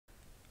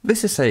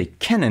This is a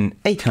Canon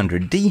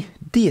 800D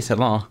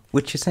DSLR,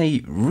 which is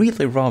a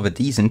really rather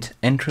decent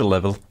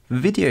entry-level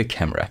video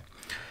camera.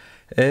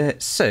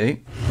 So,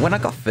 when I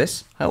got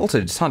this, I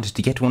also decided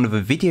to get one of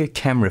the video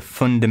camera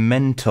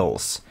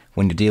fundamentals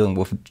when you're dealing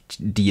with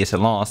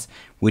DSLRs,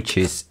 which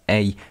is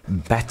a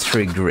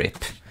battery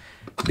grip.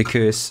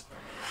 Because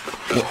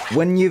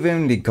when you've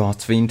only got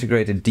the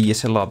integrated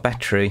DSLR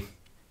battery,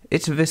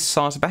 it's this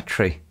size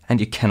battery, and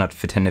you cannot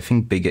fit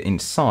anything bigger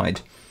inside.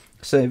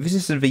 So this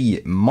is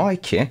the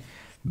MEIKE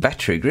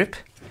battery grip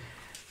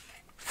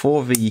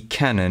for the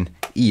Canon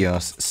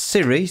EOS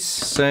series.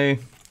 So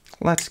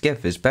let's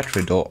get this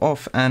battery door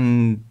off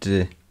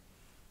and...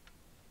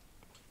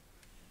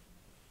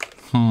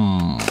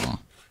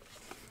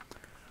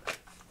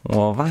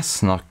 Well,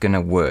 that's not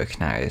gonna work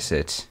now, is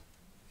it?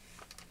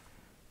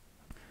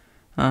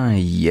 Ah,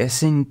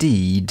 yes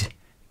indeed.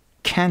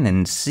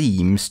 Canon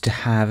seems to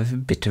have a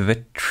bit of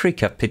a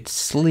trick up its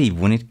sleeve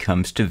when it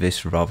comes to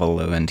this rather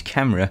low-end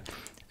camera,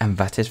 and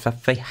that is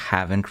that they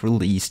haven't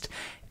released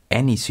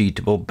any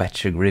suitable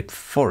battery grip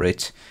for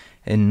it,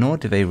 and nor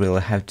do they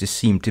really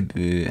seem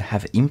to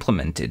have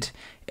implemented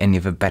any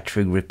of the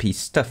battery grippy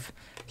stuff,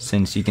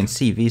 since you can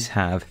see these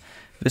have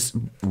this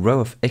row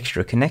of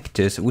extra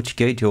connectors which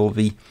go to all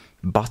the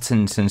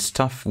buttons and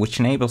stuff, which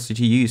enables you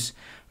to use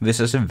this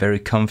as a very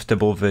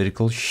comfortable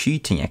vertical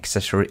shooting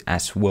accessory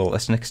as well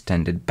as an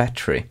extended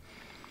battery.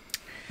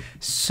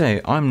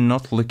 So I'm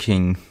not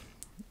looking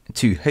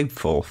too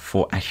hopeful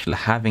for actually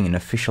having an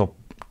official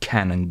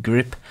Canon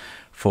grip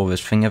for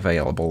this thing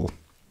available,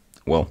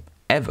 well,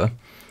 ever.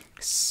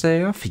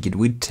 So I figured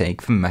we'd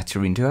take the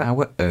matter into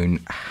our own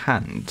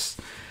hands.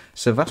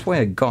 So that's why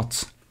I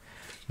got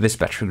this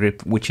battery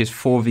grip, which is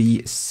for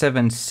the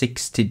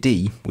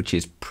 760D, which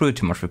is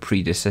pretty much the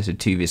predecessor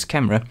to this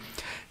camera,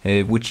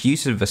 which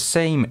uses the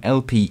same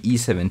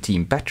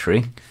LP-E17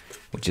 battery,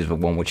 which is the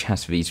one which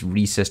has these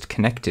recessed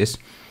connectors,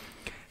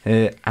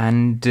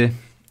 and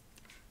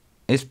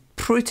is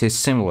pretty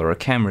similar a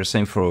camera,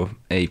 same for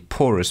a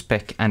poorer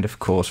spec, and of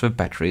course the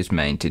battery is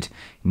mounted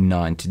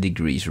 90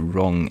 degrees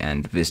wrong,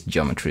 and this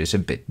geometry is a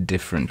bit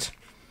different.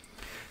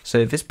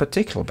 So this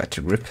particular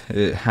battery grip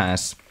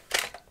has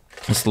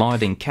a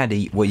sliding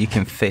caddy where you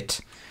can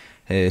fit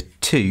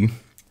two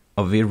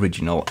of the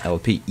original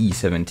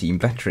LP-E17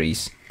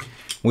 batteries,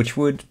 which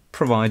would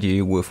provide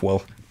you with,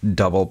 well,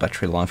 double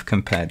battery life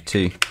compared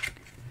to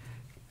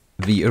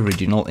the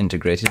original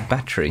integrated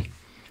battery.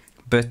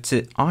 But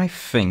I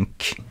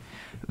think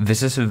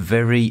this is a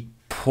very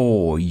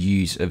poor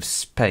use of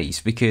space,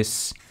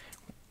 because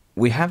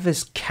we have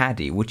this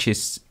caddy which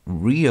is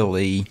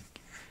really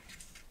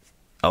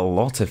a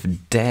lot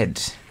of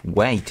dead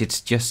weight.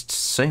 It's just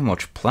so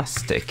much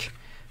plastic.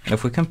 And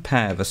if we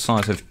compare the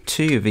size of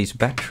two of these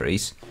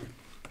batteries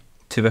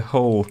to the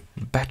whole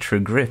battery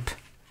grip,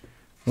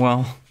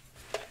 well,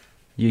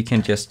 you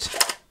can just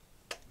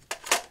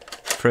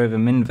throw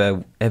them in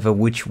there ever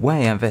which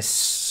way, and there's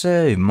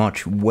so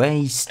much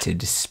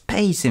wasted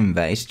space in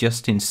there, it's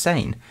just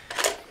insane.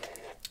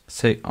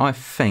 So I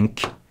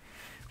think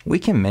we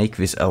can make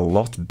this a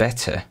lot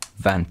better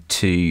than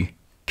two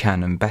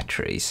Canon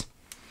batteries.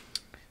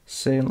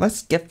 So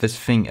let's get this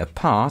thing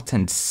apart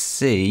and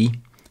see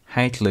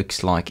how it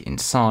looks like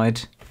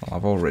inside. Well,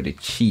 I've already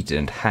cheated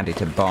and had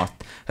it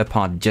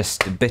apart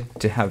just a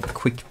bit to have a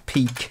quick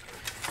peek.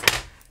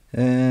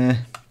 And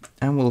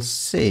we'll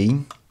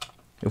see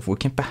if we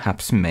can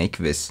perhaps make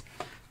this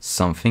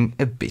something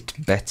a bit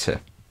better.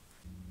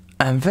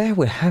 And there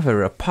we have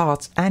her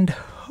apart, and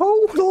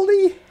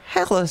holy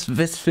hell is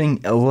this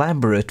thing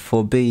elaborate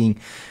for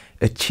being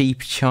a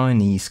cheap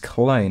Chinese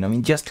clone. I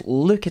mean, just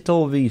look at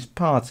all these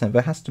parts, and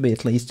there has to be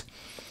at least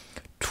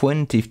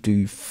 20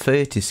 to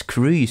 30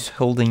 screws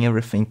holding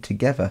everything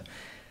together,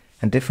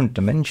 and different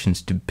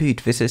dimensions to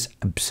boot. This is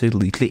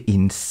absolutely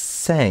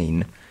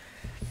insane.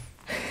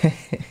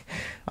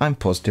 I'm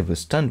positively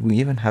stunned. We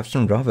even have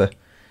some rather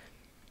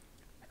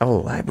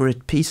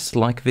elaborate pieces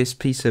like this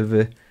piece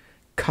of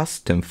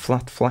custom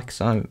flat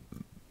flax.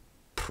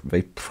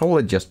 They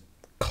probably just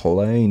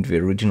cloned the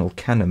original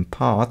Canon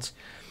parts,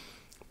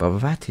 but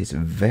that is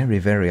very,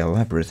 very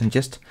elaborate. And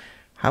just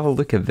have a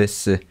look at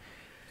this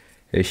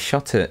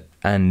shutter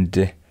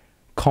and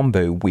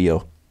combo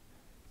wheel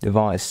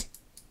device.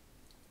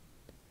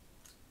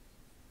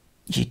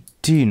 You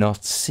do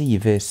not see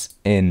this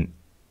in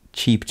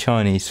cheap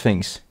Chinese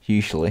things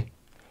usually.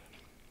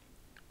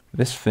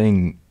 This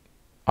thing,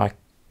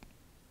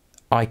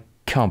 I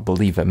can't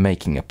believe they're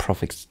making a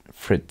profit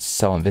for it,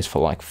 selling this for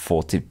like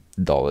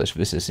 $40.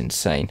 This is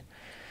insane.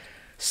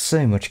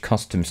 So much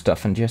custom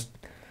stuff, and just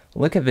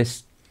look at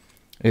this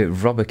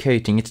rubber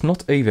coating. It's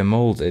not over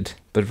molded,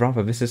 but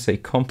rather this is a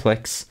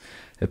complex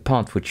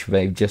part which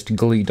they've just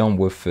glued on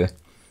with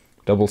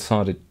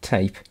double-sided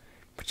tape.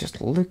 But just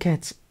look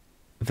at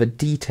the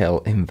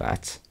detail in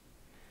that.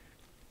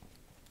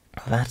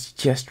 That's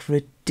just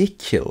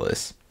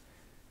ridiculous.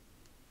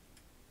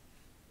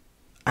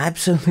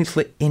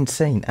 Absolutely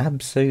insane.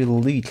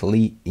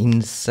 Absolutely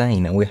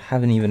insane. And we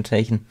haven't even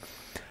taken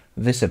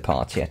this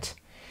apart yet.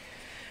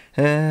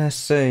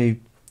 So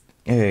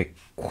a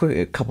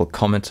couple of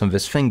comments on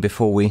this thing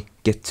before we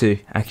get to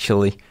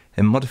actually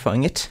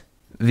modifying it.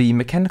 The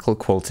mechanical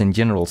quality in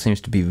general seems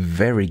to be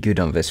very good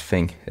on this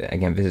thing.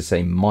 Again, this is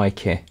a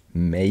MEIKE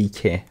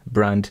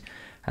brand,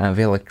 and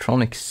the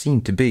electronics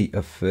seem to be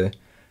of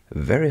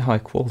very high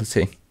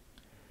quality.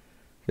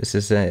 This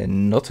is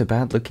not a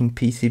bad looking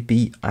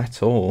PCB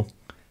at all.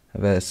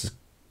 There's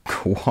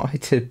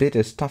quite a bit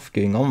of stuff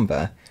going on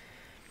there.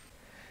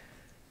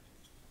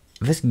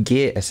 This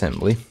gear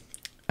assembly,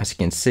 as you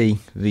can see,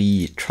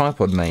 the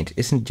tripod mount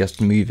isn't just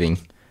moving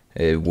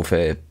with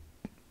a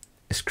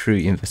screw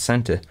in the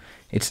center.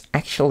 It's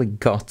actually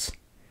got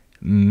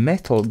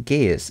metal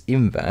gears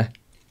in there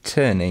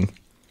turning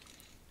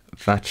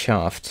that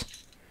shaft.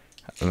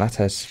 That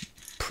has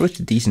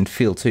pretty decent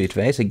feel to it.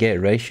 There's a gear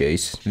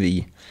ratios,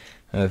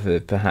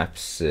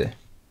 perhaps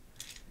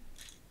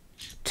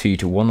 2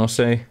 to 1 or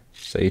so.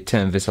 So you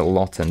turn this a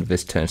lot and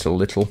this turns a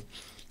little,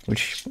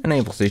 which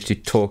enables you to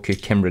torque your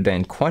camera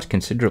down quite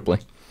considerably.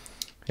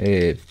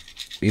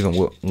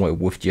 Even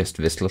with just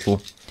this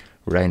little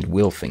round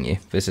wheel thingy.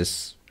 This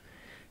is,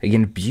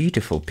 again, a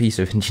beautiful piece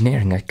of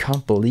engineering. I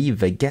can't believe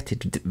they get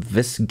it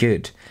this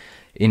good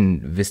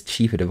in this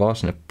cheaper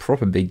device, and a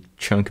proper big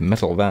chunk of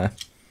metal there.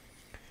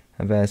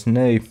 And there's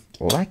no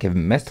lack of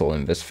metal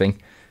in this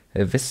thing.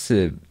 This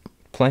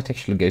plate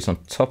actually goes on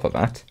top of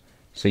that,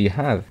 so you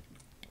have,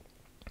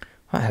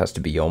 that has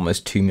to be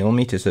almost 2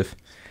 millimeters of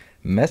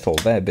metal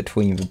there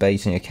between the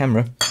base and your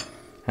camera.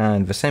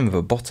 And the same with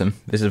the bottom.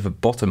 This is the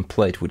bottom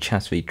plate, which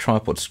has the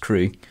tripod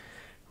screw,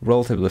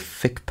 relatively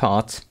thick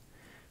part.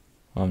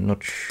 I'm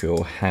not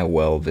sure how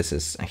well this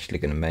is actually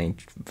going to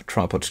mount the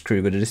tripod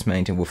screw, but it is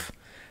mounted with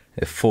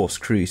 4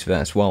 screws there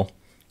as well.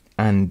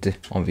 And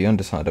on the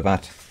underside of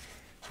that,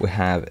 we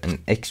have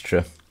an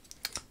extra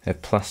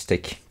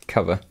plastic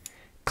cover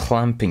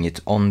clamping it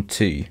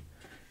onto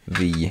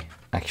the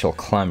actual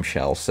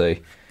clamshell. So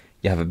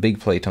you have a big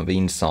plate on the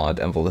inside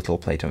and the little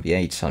plate on the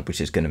outside, which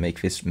is going to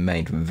make this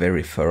mount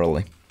very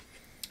thoroughly.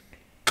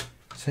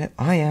 So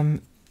I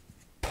am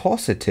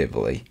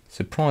positively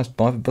surprised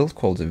by the build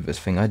quality of this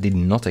thing. I did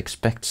not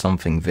expect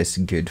something this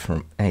good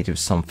out of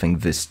something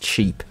this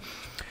cheap.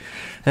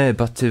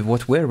 But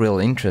what we're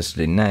really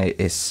interested in now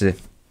is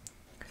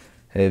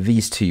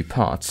these 2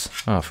 parts.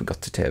 Oh, I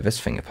forgot to tear this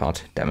thing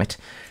apart, damn it.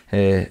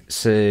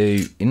 So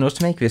in order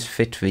to make this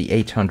fit the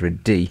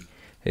 800D,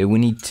 we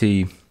need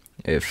to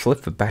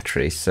flip the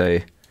battery so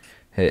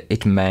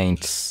it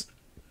mounts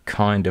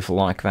kind of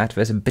like that.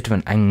 There's a bit of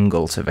an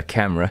angle to the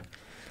camera,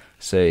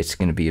 so it's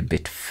going to be a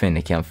bit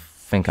finicky. I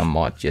think I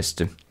might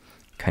just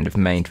kind of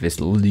mount this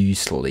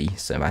loosely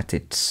so that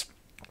it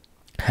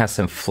has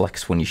some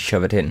flex when you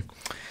shove it in.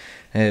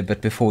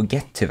 But before we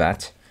get to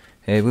that,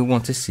 we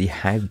want to see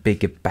how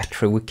big a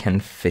battery we can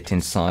fit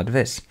inside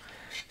this.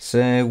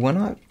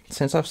 So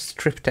since I've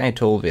stripped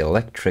out all the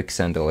electrics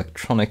and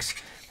electronics,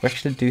 we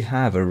actually do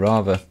have a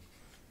rather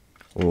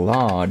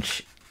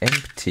large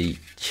empty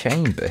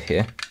chamber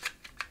here,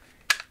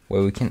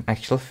 where we can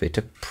actually fit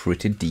a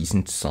pretty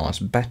decent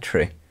sized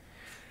battery.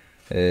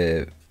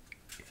 It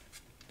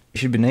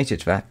should be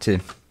noted that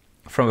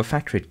from the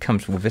factory it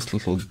comes with this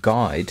little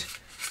guide,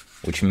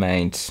 which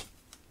mounts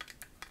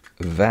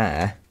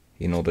there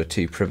in order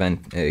to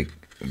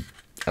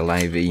allow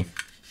the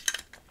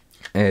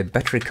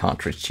battery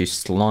cartridge to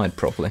slide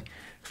properly.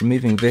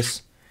 Removing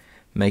this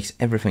makes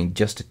everything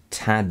just a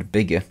tad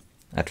bigger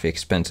at the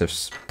expense of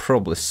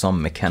probably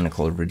some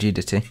mechanical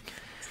rigidity,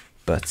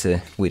 but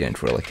we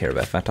don't really care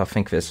about that. I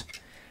think this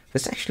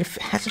actually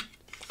has a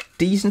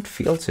decent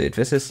feel to it.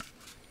 This is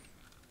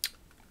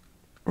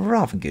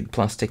rather good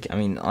plastic. I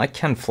mean, I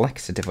can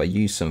flex it if I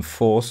use some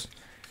force,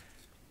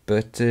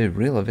 but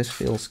really this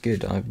feels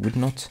good. I would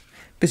not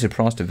be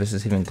surprised if this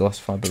is even glass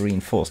fiber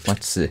reinforced.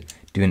 Let's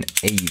do an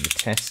AV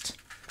test.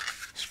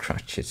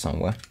 Scratch it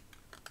somewhere.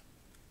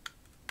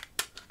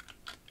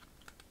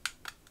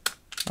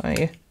 Oh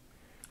yeah,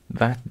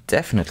 that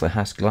definitely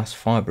has glass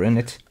fiber in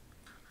it.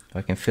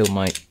 I can feel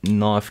my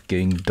knife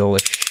going dull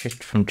as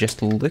shit from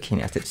just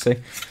looking at it. So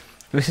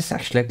this is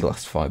actually a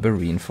glass fiber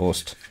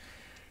reinforced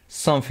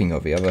something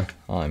or the other.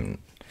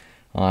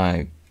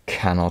 I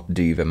cannot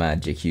do the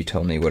magic. You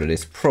tell me what it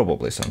is.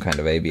 Probably some kind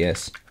of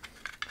ABS,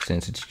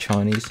 since it's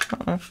Chinese.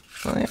 I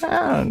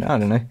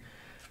don't know.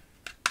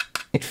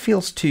 It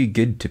feels too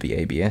good to be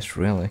ABS,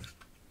 really.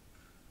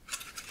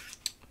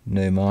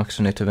 No marks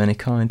on it of any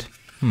kind.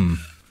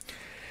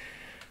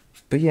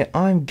 But yeah,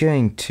 I'm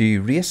going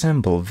to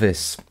reassemble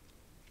this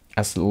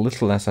as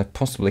little as I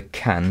possibly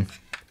can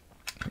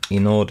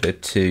in order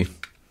to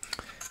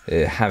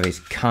have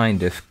it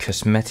kind of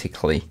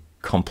cosmetically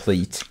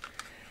complete,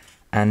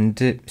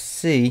 and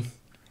see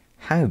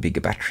how big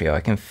a battery I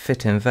can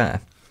fit in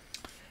there.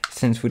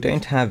 Since we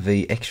don't have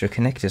the extra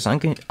connectors,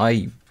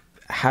 I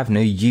have no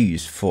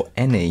use for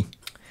any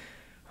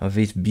of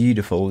these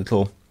beautiful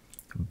little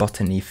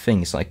buttony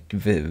things. Like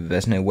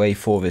there's no way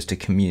for this to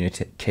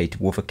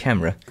communicate with a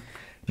camera,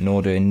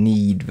 nor do I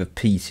need the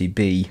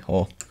PCB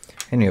or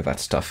any of that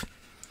stuff.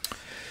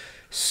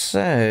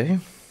 So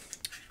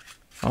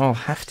I'll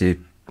have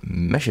to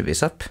measure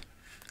this up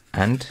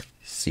and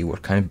see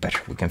what kind of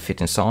battery we can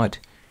fit inside.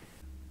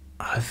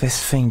 Oh,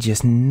 this thing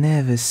just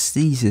never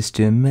ceases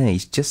to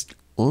amaze. Just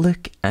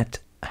look at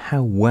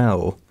how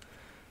well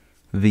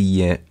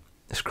the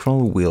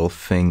scroll wheel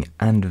thing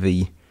and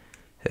the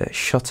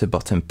shutter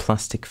button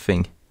plastic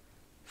thing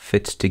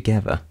fits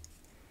together.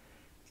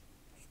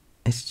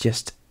 It's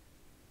just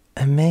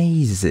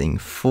amazing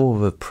for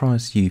the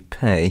price you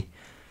pay.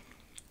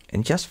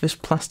 And just this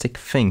plastic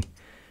thing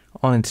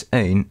on its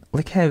own,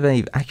 look how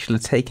they've actually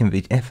taken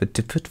the effort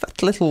to put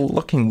that little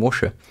locking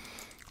washer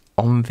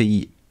on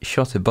the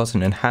shutter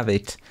button and have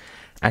it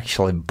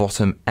actually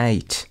bottom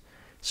out,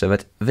 so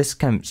that this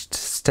can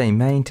stay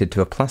mounted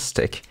to a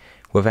plastic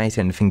without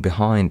anything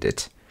behind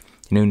it.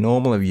 You know,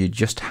 normally you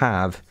just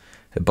have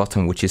a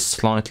button which is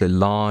slightly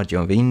larger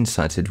on the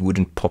inside, so it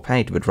wouldn't pop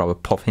out, but rather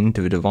pop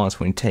into the device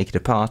when you take it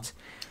apart.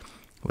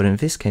 But in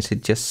this case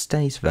it just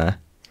stays there,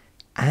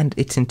 and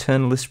it's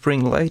internally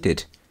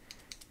spring-loaded.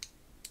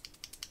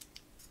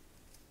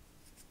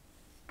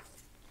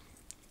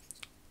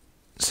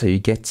 So you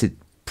get a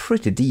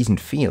pretty decent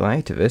feel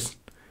out of it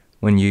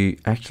when you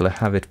actually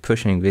have it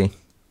pushing the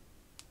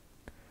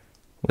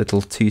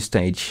little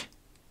two-stage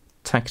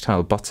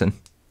tactile button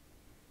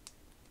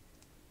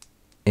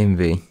in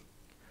the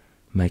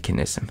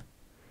mechanism,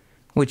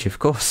 which of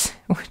course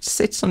which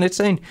sits on its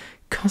own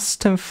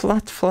custom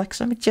flat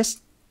flex. I mean,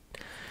 just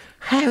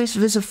how is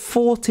this a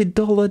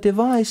 $40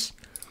 device?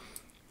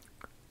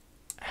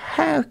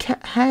 How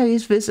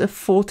is this a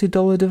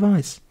 $40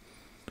 device?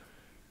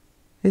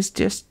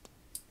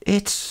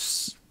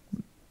 It's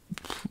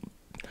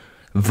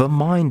the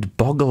mind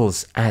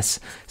boggles, as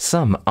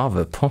some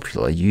other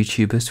popular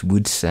YouTubers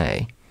would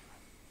say.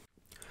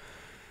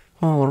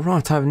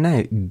 Alright, I've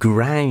now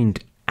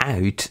ground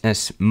out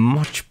as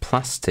much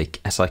plastic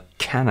as I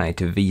can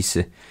out of these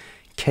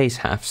case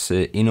halves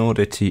in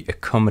order to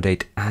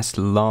accommodate as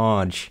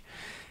large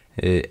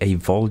a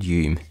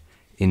volume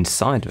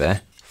inside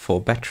there for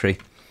battery.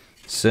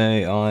 So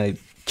I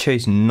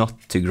chose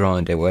not to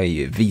grind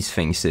away these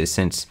things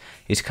since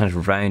it's kind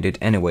of rounded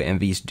anyway, and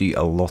these do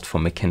a lot for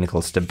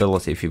mechanical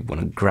stability if you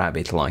want to grab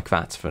it like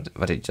that,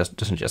 but it just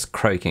doesn't just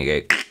croak and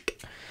go.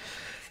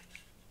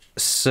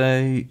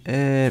 So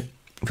the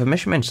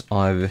measurements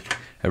I've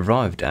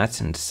arrived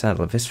at, and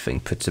sadly this thing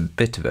puts a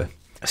bit of a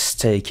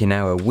stake in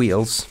our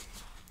wheels,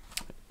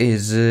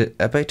 is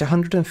about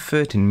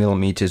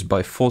 113mm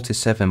by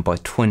 47 by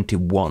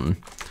 21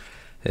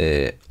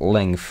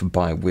 length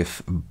by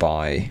width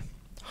by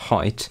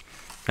height,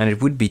 and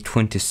it would be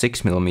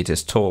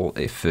 26mm tall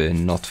if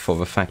not for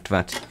the fact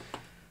that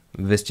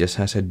this just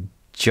has a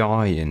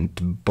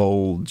giant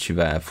bulge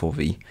there for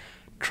the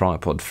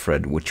tripod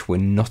thread, which we're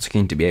not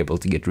going to be able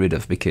to get rid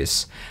of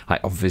because I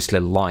obviously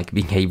like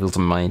being able to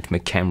mount my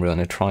camera on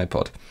a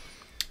tripod.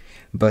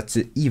 But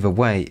either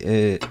way,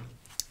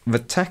 the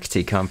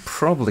tactic I'm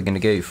probably going to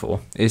go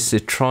for is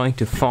trying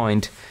to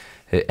find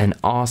an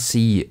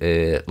RC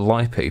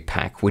lipo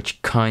pack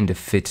which kind of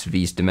fits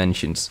these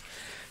dimensions,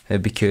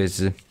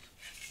 because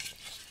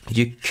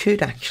you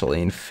could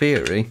actually, in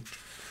theory,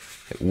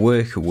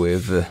 work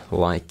with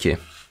like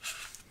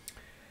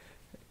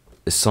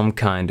some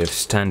kind of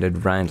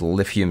standard round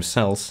lithium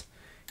cells.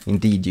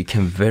 Indeed, you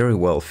can very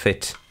well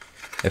fit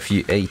a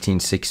few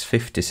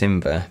 18650s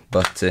in there,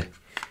 but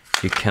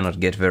you cannot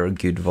get very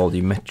good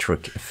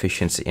volumetric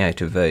efficiency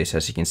out of those.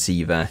 As you can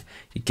see there,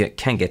 you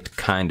can get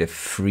kind of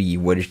free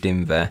wedged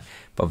in there,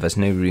 but there's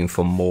no room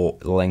for more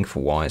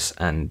lengthwise,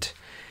 and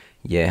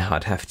yeah,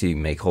 I'd have to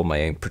make all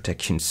my own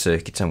protection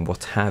circuits and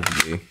what have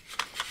you.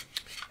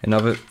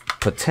 Another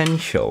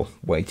potential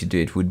way to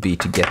do it would be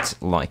to get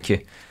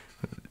like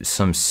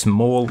some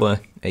smaller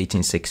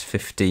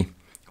 18650,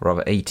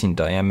 rather 18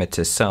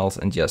 diameter cells,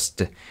 and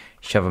just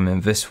shove them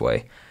in this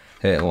way,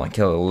 like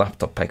a little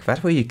laptop pack.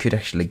 That way you could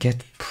actually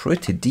get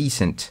pretty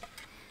decent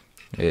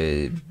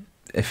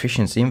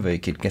efficiency in there. You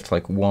could get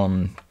like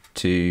 1,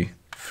 2,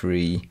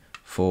 3,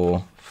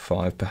 4,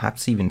 5,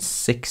 perhaps even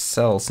 6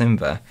 cells in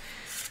there.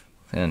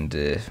 And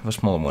the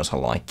smaller ones are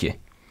like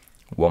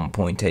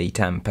 1.8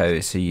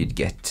 amperes, so you'd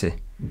get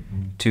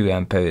 2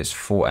 amperes,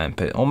 4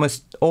 amperes,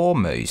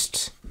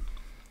 almost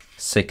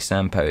 6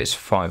 amperes,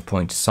 5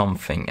 point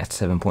something at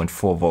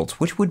 7.4 volts,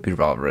 which would be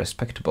rather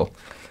respectable.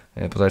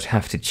 But I'd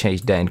have to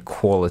chase down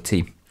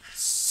quality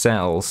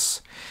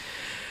cells,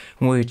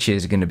 which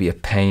is going to be a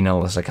pain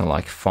unless I can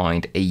like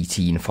find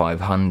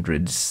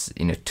 18500s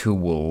in a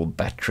tool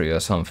battery or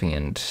something.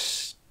 And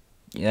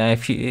yeah,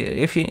 if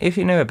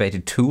you know about a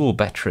tool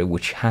battery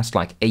which has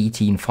like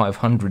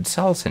 18500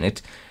 cells in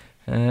it,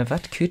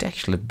 that could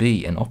actually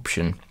be an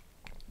option.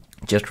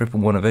 Just rip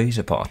one of those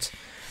apart.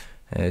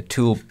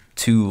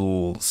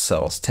 Tool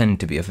cells tend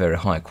to be of very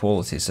high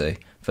quality, so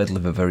they'd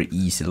live a very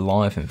easy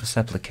life in this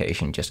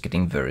application, just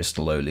getting very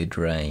slowly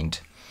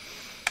drained.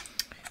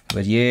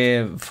 But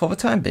yeah, for the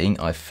time being,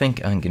 I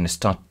think I'm going to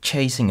start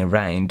chasing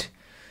around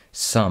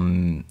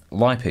some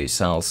lipo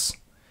cells,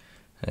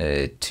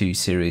 2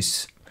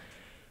 series,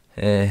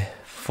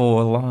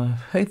 for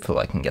hopefully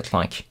I can get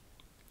like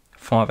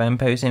 5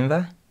 amperes in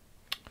there.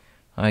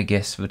 I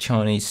guess the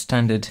Chinese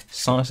standard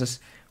sizes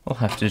will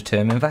have to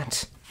determine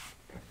that.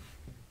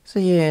 So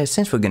yeah,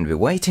 since we're going to be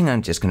waiting,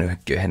 I'm just going to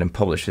go ahead and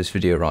publish this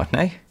video right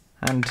now,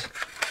 and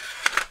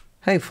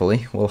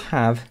hopefully we'll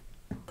have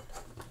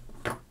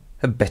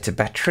a better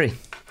battery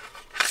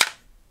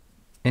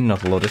in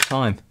not a lot of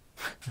time.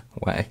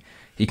 Wow,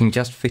 you can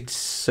just fit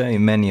so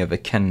many of the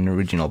Canon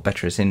original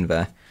batteries in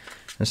there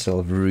and still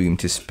have room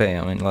to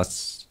spare. I mean,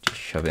 let's just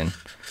shove in,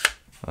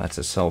 that's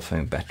a cell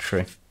phone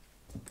battery.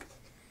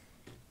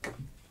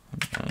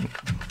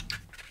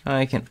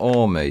 I can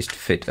almost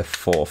fit a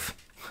fourth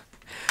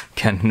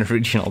Canon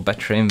original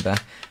battery in there.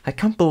 I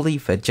can't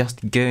believe they're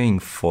just going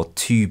for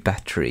 2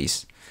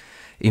 batteries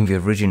in the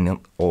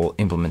original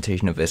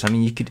implementation of this. I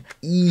mean, you could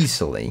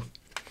easily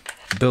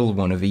build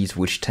one of these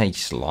which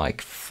takes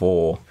like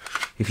 4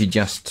 if you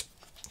just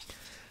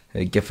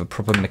give the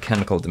proper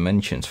mechanical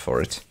dimensions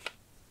for it.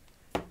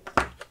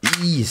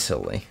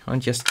 Easily.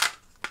 And just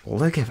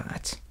look at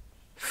that.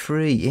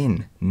 3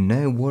 in,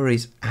 no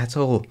worries at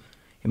all.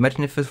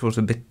 Imagine if this was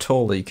a bit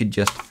taller, you could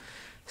just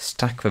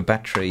stack the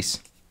batteries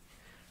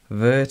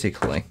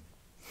vertically.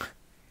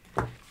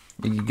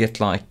 You could get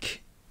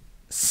like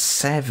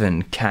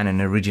 7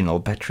 Canon original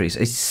batteries,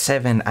 a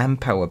 7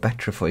 amp hour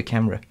battery for your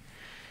camera.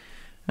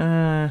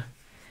 But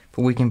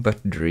we can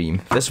but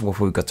dream. This is what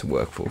we've got to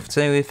work for.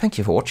 So thank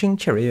you for watching,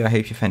 cheerio. I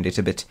hope you found it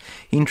a bit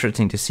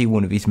interesting to see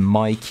one of these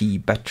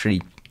MEIKE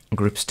battery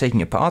groups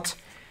taking apart.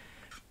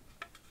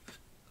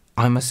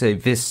 I must say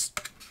this,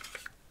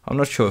 I'm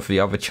not sure if the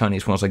other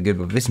Chinese ones are good,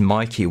 but this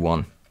MEIKE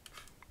one,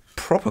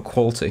 proper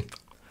quality,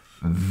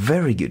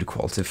 very good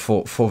quality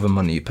for the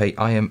money you pay.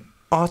 I am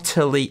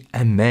utterly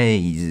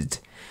amazed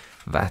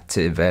that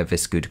they're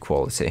this good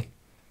quality.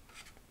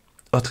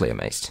 Utterly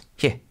amazed.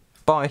 Yeah,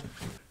 bye.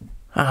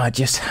 I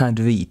just had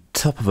the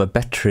top of a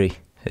battery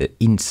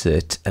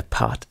insert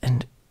apart,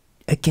 and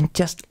again,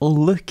 just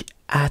look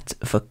at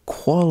the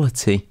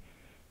quality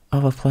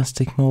of a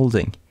plastic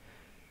moulding.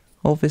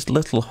 All these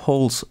little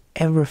holes,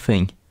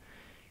 everything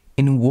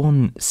in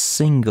one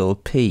single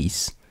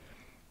piece.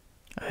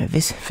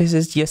 This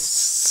is just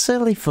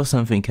silly for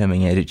something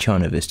coming out of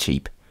China this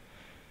cheap.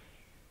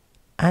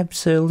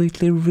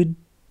 Absolutely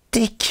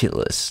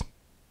ridiculous.